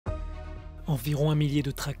Environ 1 millier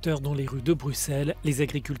de tracteurs dans les rues de Bruxelles. Les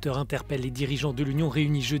agriculteurs interpellent les dirigeants de l'Union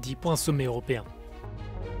réunis jeudi pour un sommet européen.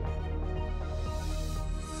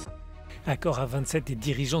 Accord à 27 des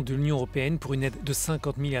dirigeants de l'Union européenne pour une aide de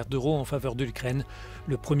 50 milliards d'euros en faveur de l'Ukraine.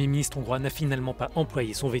 Le Premier ministre hongrois n'a finalement pas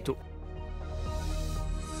employé son veto.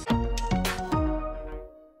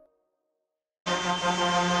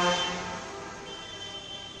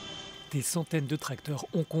 Des centaines de tracteurs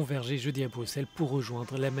ont convergé jeudi à Bruxelles pour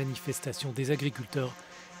rejoindre la manifestation des agriculteurs,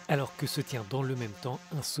 alors que se tient dans le même temps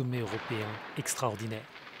un sommet européen extraordinaire.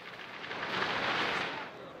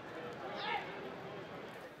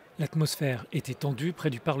 L'atmosphère était tendue près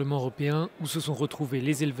du Parlement européen où se sont retrouvés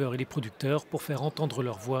les éleveurs et les producteurs pour faire entendre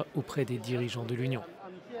leur voix auprès des dirigeants de l'Union.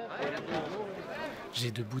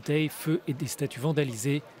 Jets de bouteilles, feux et des statues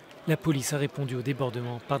vandalisées, la police a répondu au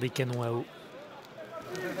débordement par des canons à eau.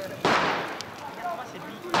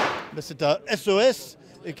 C'est un SOS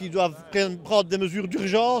et qu'ils doivent prendre des mesures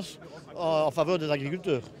d'urgence en faveur des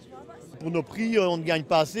agriculteurs. Pour nos prix, on ne gagne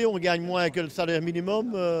pas assez, on gagne moins que le salaire minimum.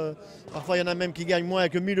 Parfois, il y en a même qui gagnent moins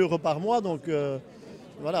que 1 000 euros par mois, donc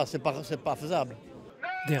voilà, c'est pas faisable.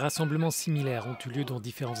 Des rassemblements similaires ont eu lieu dans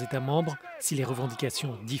différents États membres. Si les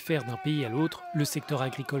revendications diffèrent d'un pays à l'autre, le secteur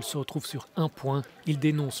agricole se retrouve sur un point. Il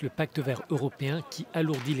dénonce le pacte vert européen qui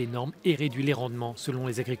alourdit les normes et réduit les rendements selon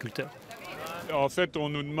les agriculteurs. En fait, on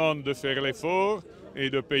nous demande de faire l'effort et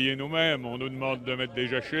de payer nous-mêmes. On nous demande de mettre des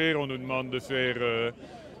jachères, on nous demande de faire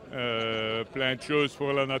plein de choses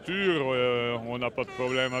pour la nature. On n'a pas de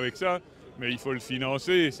problème avec ça, mais il faut le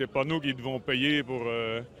financer. Ce n'est pas nous qui devons payer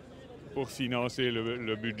pour financer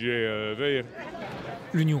le budget vert.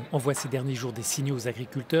 L'Union envoie ces derniers jours des signaux aux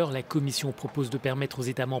agriculteurs. La Commission propose de permettre aux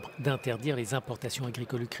États membres d'interdire les importations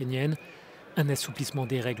agricoles ukrainiennes. Un assouplissement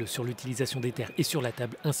des règles sur l'utilisation des terres est sur la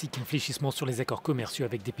table, ainsi qu'un fléchissement sur les accords commerciaux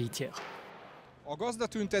avec des pays tiers. A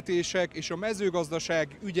gazdatüntetések és a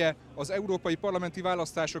mezőgazdaság ügye az európai parlamenti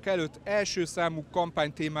választások előtt első számú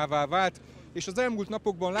kampánytémává vált, és az elmúlt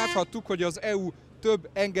napokban láthattuk, hogy az EU több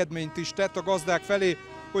engedményt is tett a gazdák felé,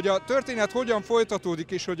 hogy a történet hogyan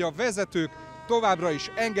folytatódik, és hogy a vezetők továbbra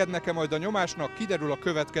is engednek-e majd a nyomásnak, kiderül a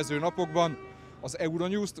következő napokban. Az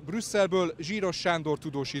Euronews-t Brüsszelből Zsíros Sándor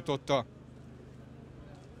tudósította.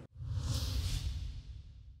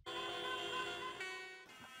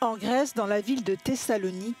 En Grèce, dans la ville de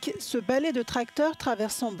Thessalonique, ce ballet de tracteurs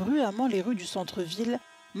traversant bruyamment les rues du centre-ville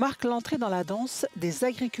marque l'entrée dans la danse des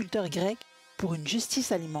agriculteurs grecs pour une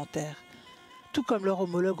justice alimentaire. Tout comme leur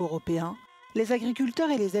homologue européen, les agriculteurs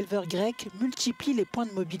et les éleveurs grecs multiplient les points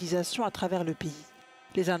de mobilisation à travers le pays.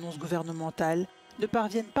 Les annonces gouvernementales ne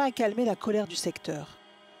parviennent pas à calmer la colère du secteur.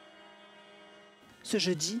 Ce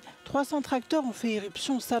jeudi, 300 tracteurs ont fait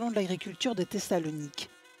irruption au salon de l'agriculture de Thessalonique.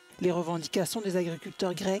 Les revendications des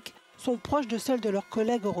agriculteurs grecs sont proches de celles de leurs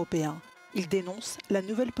collègues européens. Ils dénoncent la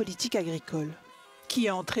nouvelle politique agricole, qui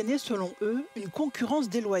a entraîné, selon eux, une concurrence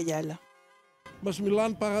déloyale. Μας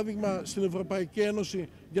μιλάνε παράδειγμα στην Ευρωπαϊκή Ένωση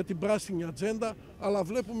για την πράσινη ατζέντα, αλλά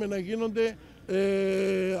βλέπουμε να γίνονται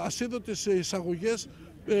ασίδωτες εισαγωγές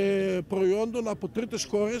προϊόντων από τρίτες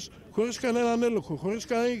χώρες χωρίς κανέναν έλεγχο, χωρίς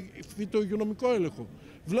κανένα φυτοϊγειονομικό έλεγχο.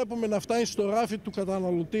 Βλέπουμε να φτάνει στο ράφι του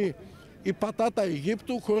καταναλωτή η πατάτα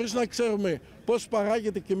Αιγύπτου χωρίς να ξέρουμε πώς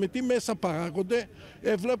παράγεται και με τι μέσα παράγονται.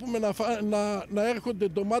 Βλέπουμε να έρχονται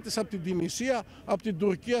ντομάτες από την Τινησία, από την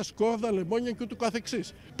Τουρκία, σκόρδα, λεμόνια και ούτω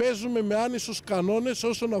καθεξής. Παίζουμε με άνισους κανόνες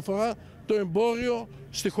όσον αφορά το εμπόριο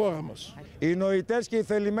στη χώρα μας. Οι νοητές και οι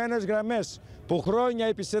θελημένες γραμμές που χρόνια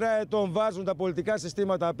επί σειρά ετών βάζουν τα πολιτικά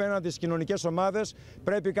συστήματα απέναντι στις κοινωνικές ομάδες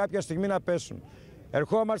πρέπει κάποια στιγμή να πέσουν.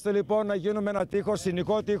 Ερχόμαστε λοιπόν να γίνουμε ένα τείχος,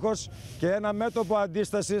 συνοικό τείχος και ένα μέτωπο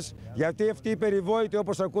αντίστασης, γιατί αυτή η περιβόητη,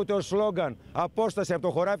 όπως ακούτε ως σλόγγαν, απόσταση από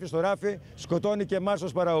το χωράφι στο ράφι, σκοτώνει και εμάς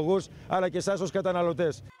ως παραγωγούς, αλλά και εσάς ως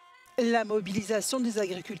καταναλωτές. La mobilisation des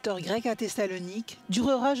agriculteurs grecs à Thessalonique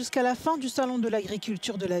durera jusqu'à la fin du salon de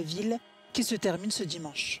l'agriculture de la ville, qui se termine ce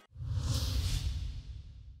dimanche.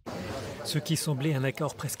 Ce qui semblait un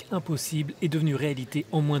accord presque impossible est devenu réalité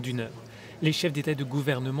en moins d'une heure. Les chefs d'État et de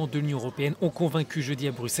gouvernement de l'Union européenne ont convaincu jeudi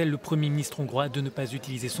à Bruxelles le Premier ministre hongrois de ne pas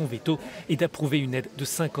utiliser son veto et d'approuver une aide de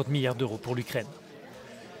 50 milliards d'euros pour l'Ukraine.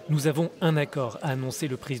 Nous avons un accord, a annoncé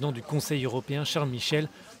le président du Conseil européen Charles Michel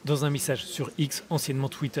dans un message sur X, anciennement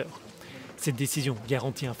Twitter. Cette décision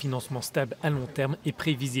garantit un financement stable à long terme et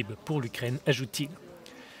prévisible pour l'Ukraine, ajoute-t-il.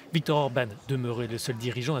 Viktor Orban demeurait le seul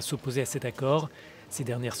dirigeant à s'opposer à cet accord. Ces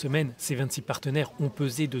dernières semaines, ces 26 partenaires ont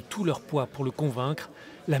pesé de tout leur poids pour le convaincre.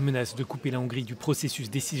 La menace de couper la Hongrie du processus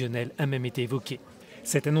décisionnel a même été évoquée.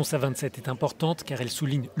 Cette annonce à 27 est importante car elle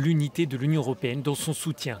souligne l'unité de l'Union européenne dans son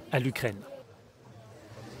soutien à l'Ukraine.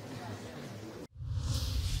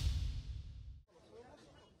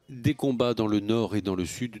 Des combats dans le nord et dans le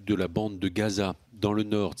sud de la bande de Gaza. Dans le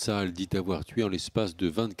nord, Tsahal dit avoir tué en l'espace de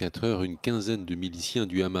 24 heures une quinzaine de miliciens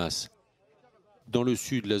du Hamas. Dans le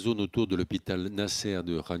sud, la zone autour de l'hôpital Nasser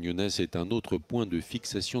de Khan Younes est un autre point de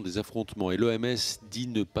fixation des affrontements et l'OMS dit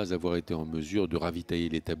ne pas avoir été en mesure de ravitailler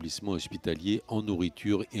l'établissement hospitalier en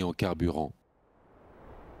nourriture et en carburant.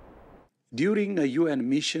 During a UN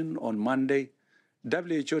mission on Monday,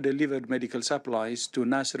 WHO delivered medical supplies to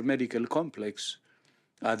Nasser Medical Complex.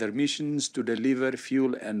 Other missions to deliver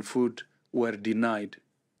fuel and food were denied.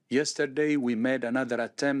 Yesterday, we made another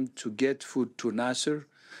attempt to get food to Nasser,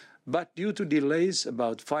 but due to delays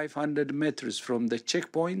about 500 meters from the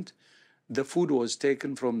checkpoint, the food was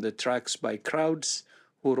taken from the trucks by crowds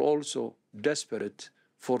who were also desperate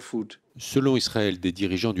for food. Selon Israël, des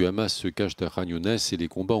dirigeants du Hamas se cachent à Khan Younes et les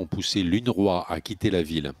combats ont poussé l'UNRWA à quitter la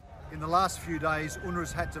ville. In the last few days,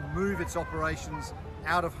 UNRWA's had to move its operations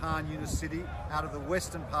out of Khan Younis city, out of the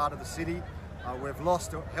western part of the city. We've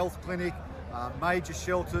lost a health clinic, major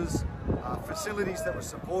shelters, facilities that were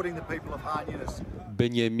supporting the people of Khan Younis.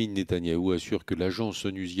 Benjamin Netanyahou assure que l'agence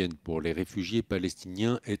onusienne pour les réfugiés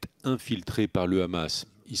palestiniens est infiltrée par le Hamas.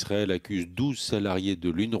 Israël accuse 12 salariés de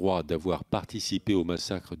l'UNRWA d'avoir participé au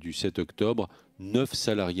massacre du 7 octobre. 9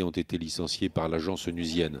 salariés ont été licenciés par l'agence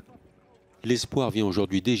onusienne. L'espoir vient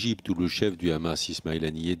aujourd'hui d'Égypte où le chef du Hamas, Ismail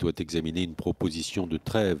Haniyeh, doit examiner une proposition de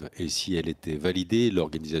trêve. Et si elle était validée,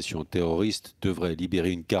 l'organisation terroriste devrait libérer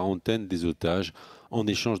une quarantaine des otages en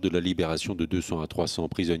échange de la libération de 200 à 300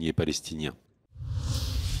 prisonniers palestiniens.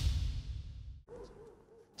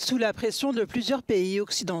 Sous la pression de plusieurs pays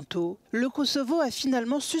occidentaux, le Kosovo a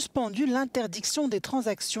finalement suspendu l'interdiction des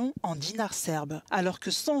transactions en dinars serbes, alors que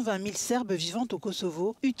 120 000 Serbes vivant au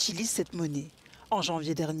Kosovo utilisent cette monnaie. En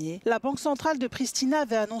janvier dernier, la Banque centrale de Pristina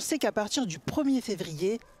avait annoncé qu'à partir du 1er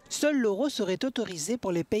février, seul l'euro serait autorisé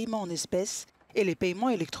pour les paiements en espèces et les paiements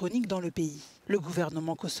électroniques dans le pays. Le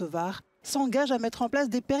gouvernement kosovar s'engage à mettre en place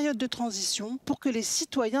des périodes de transition pour que les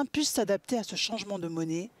citoyens puissent s'adapter à ce changement de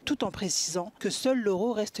monnaie, tout en précisant que seul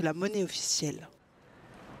l'euro reste la monnaie officielle.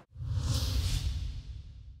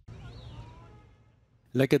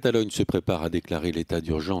 La Catalogne se prépare à déclarer l'état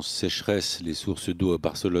d'urgence sécheresse. Les sources d'eau à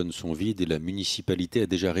Barcelone sont vides et la municipalité a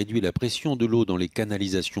déjà réduit la pression de l'eau dans les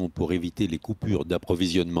canalisations pour éviter les coupures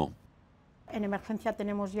d'approvisionnement. En emergencia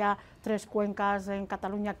tenemos ya 3 cuencas en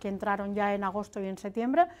Cataluña que entraron ya en agosto y en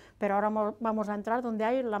septiembre, pero ahora vamos a entrar donde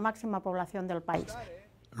hay la máxima población del país.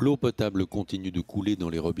 L'eau potable continue de couler dans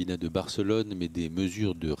les robinets de Barcelone, mais des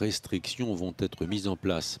mesures de restriction vont être mises en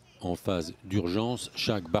place. En phase d'urgence,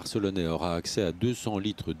 chaque Barcelonais aura accès à 200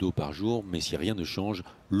 litres d'eau par jour, mais si rien ne change,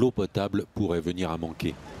 l'eau potable pourrait venir à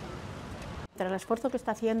manquer. Entre el esfuerzo que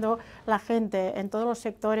está haciendo la gente en todos los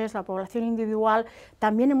sectores, la población individual,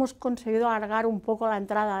 también hemos conseguido alargar un poco la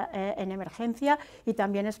entrada en emergencia y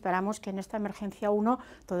también esperamos que en esta emergencia 1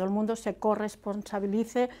 todo el mundo se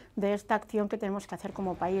corresponsabilice de esta acción que tenemos que hacer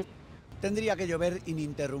como país. Tendría que llover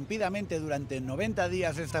ininterrumpidamente durante 90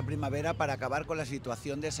 días esta primavera para acabar con la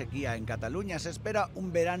situación de sequía. En Cataluña se espera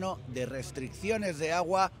un verano de restricciones de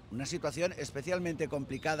agua, una situación especialmente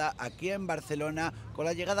complicada aquí en Barcelona, con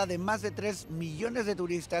la llegada de más de 3 millones de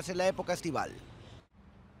turistas en la época estival.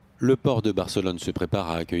 Le port de Barcelone se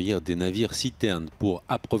prépare à accueillir des navires citernes pour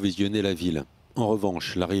approvisionner la ville. En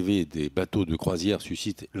revanche, l'arrivée des bateaux de croisière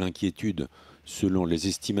suscite l'inquiétude. Selon les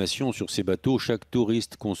estimations, sur ces bateaux, chaque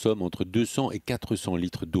touriste consomme entre 200 et 400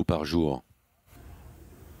 litres d'eau par jour.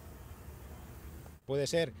 Puede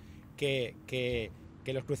ser que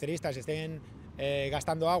los cruceristas estén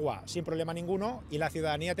gastando agua sin problema ninguno y la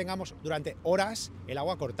ciudadanía tengamos durante horas el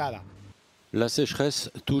agua cortada. La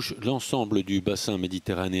sécheresse touche l'ensemble du bassin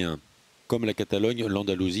méditerranéen. Comme la Catalogne,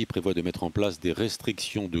 l'Andalousie prévoit de mettre en place des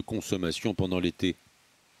restrictions de consommation pendant l'été.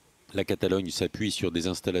 La Catalogne s'appuie sur des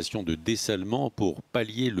installations de dessalement pour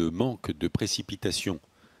pallier le manque de précipitations.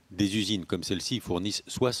 Des usines comme celle-ci fournissent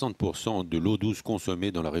 60% de l'eau douce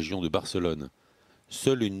consommée dans la région de Barcelone.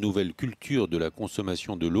 Seule une nouvelle culture de la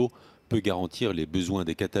consommation de l'eau peut garantir les besoins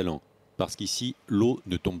des Catalans, parce qu'ici, l'eau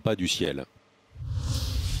ne tombe pas du ciel.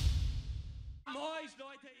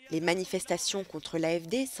 Les manifestations contre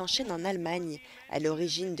l'AfD s'enchaînent en Allemagne. À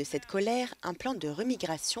l'origine de cette colère, un plan de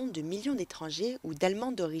remigration de millions d'étrangers ou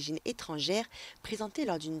d'Allemands d'origine étrangère présenté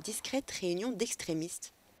lors d'une discrète réunion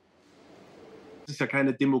d'extrémistes. Es ist ja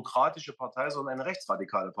keine demokratische Partei, sondern eine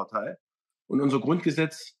rechtsradikale Partei. Und unser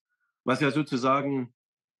Grundgesetz, was ja sozusagen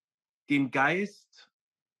den Geist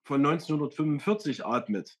von 1945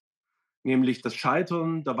 atmet, nämlich das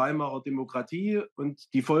Scheitern der Weimarer Demokratie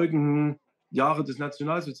und die folgenden Jahre des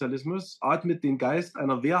Nationalsozialismus, atmet den Geist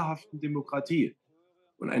einer wehrhaften Demokratie.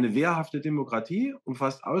 Und eine wehrhafte Demokratie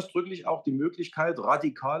umfasst ausdrücklich auch die Möglichkeit,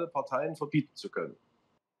 radikale Parteien verbieten zu können.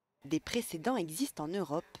 Des précédents existent en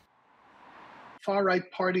Europe.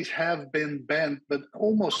 Far-right parties have been banned, but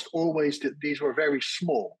almost always these were very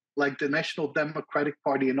small, like the National Democratic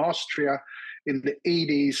Party in Austria in the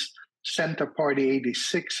 80s, Center Party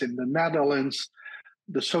 86 in the Netherlands,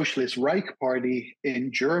 the Socialist Reich Party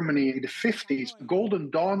in Germany in the 50s. Golden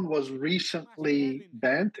Dawn was recently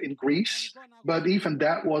banned in Greece, but even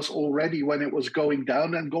that was already when it was going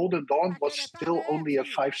down, and Golden Dawn was still only a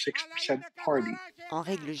 5-6% party. En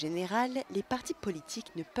règle générale, les partis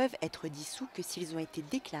politiques ne peuvent être dissous que s'ils ont été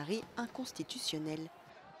déclarés inconstitutionnels.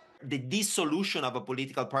 The dissolution of a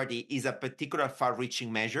political party is a particular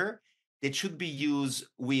far-reaching measure that should be used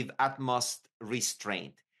with utmost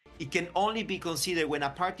restraint. It can only be considered when a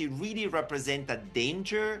party really represents a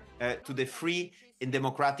danger to the free and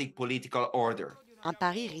democratic political order. Un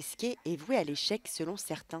pari risqué et voué à l'échec selon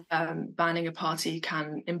certains. Banning a party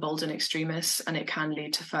can embolden extremists and it can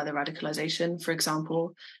lead to further radicalization. For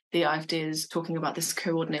example, the AfD is talking about this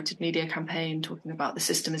coordinated media campaign, talking about the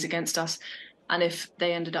system is against us. And if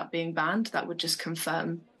they ended up being banned, that would just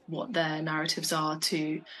confirm what their narratives are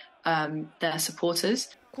to their supporters.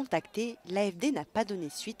 Contacté, l'AfD n'a pas donné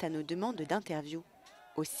suite à nos demandes d'interview.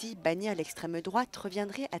 Aussi, bannir l'extrême droite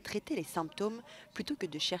reviendrait à traiter les symptômes plutôt que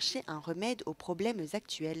de chercher un remède aux problèmes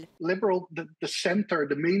actuels. Liberal, the center,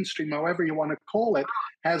 the mainstream, however you want to call it,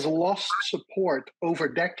 has lost support over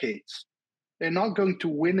decades. They're not going to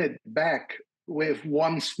win it back with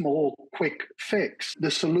one small quick fix.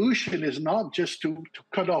 The solution is not just to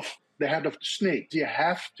cut off the head of the snake. You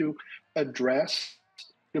have to address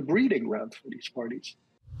the breeding ground for these parties.